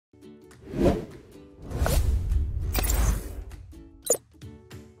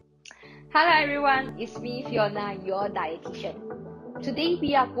Hello everyone, it's me Fiona, your dietitian. Today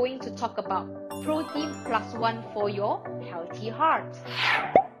we are going to talk about protein plus one for your healthy heart.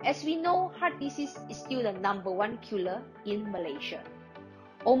 As we know, heart disease is still the #1 killer in Malaysia.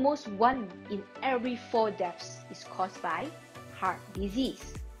 Almost 1 in every 4 deaths is caused by heart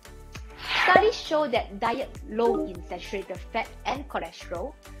disease. Studies show that diet low in saturated fat and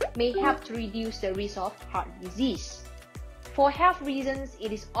cholesterol may help to reduce the risk of heart disease. For health reasons,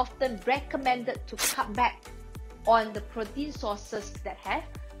 it is often recommended to cut back on the protein sources that have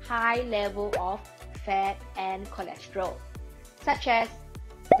high level of fat and cholesterol, such as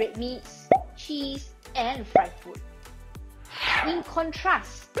red meats, cheese, and fried food. In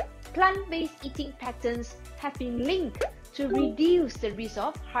contrast, plant-based eating patterns have been linked to reduce the risk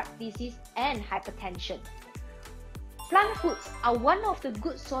of heart disease and hypertension. Plant foods are one of the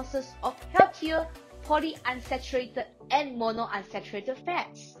good sources of healthier polyunsaturated and monounsaturated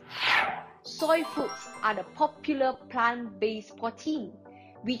fats. Soy foods are the popular plant-based protein,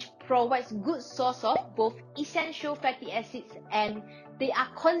 which provides good source of both essential fatty acids, and they are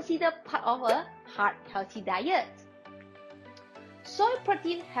considered part of a heart-healthy diet. Soy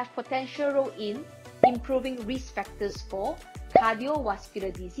protein have potential role in improving risk factors for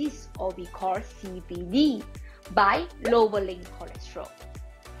cardiovascular disease, or we call CVD, by lowering cholesterol.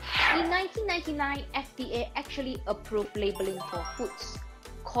 In 1999, FDA actually approved labeling for foods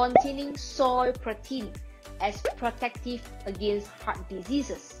containing soy protein as protective against heart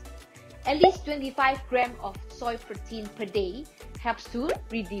diseases. At least 25 grams of soy protein per day helps to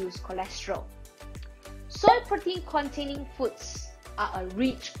reduce cholesterol. Soy protein containing foods are a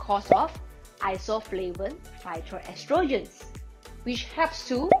rich source of isoflavone phytoestrogens, which helps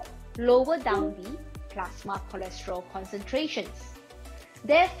to lower down the plasma cholesterol concentrations.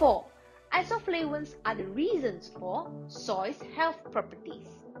 Therefore, isoflavones are the reasons for soy's health properties.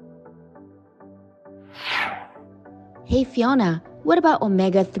 Hey Fiona, what about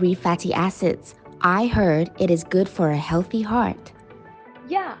omega-3 fatty acids? I heard it is good for a healthy heart.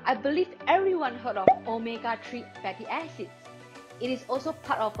 Yeah, I believe everyone heard of omega-3 fatty acids. It is also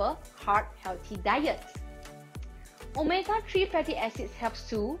part of a heart-healthy diet. Omega-3 fatty acids helps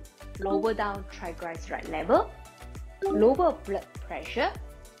to lower down triglyceride level, lower blood pressure,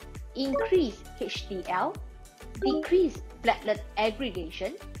 increase HDL, decrease platelet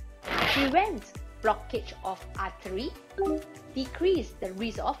aggregation, prevent blockage of artery, decrease the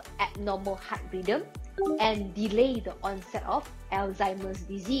risk of abnormal heart rhythm, and delay the onset of Alzheimer's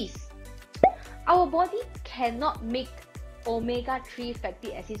disease. Our body cannot make omega-3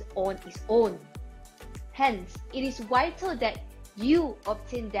 fatty acids on its own. Hence, it is vital that you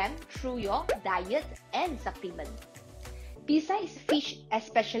obtain them through your diet and supplement. Besides fish,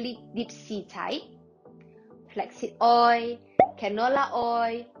 especially deep sea type, flaxseed oil, canola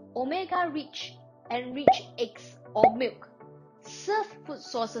oil, omega-rich and rich eggs or milk serve food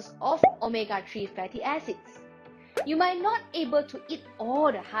sources of omega-3 fatty acids. You might not be able to eat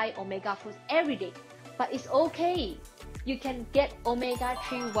all the high omega foods every day, but it's okay. You can get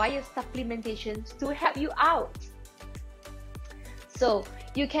omega-3 via supplementations to help you out. So,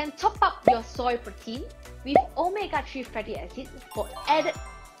 you can top up your soy protein with omega-3 fatty acids for added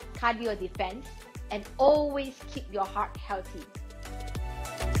cardio defense and always keep your heart healthy.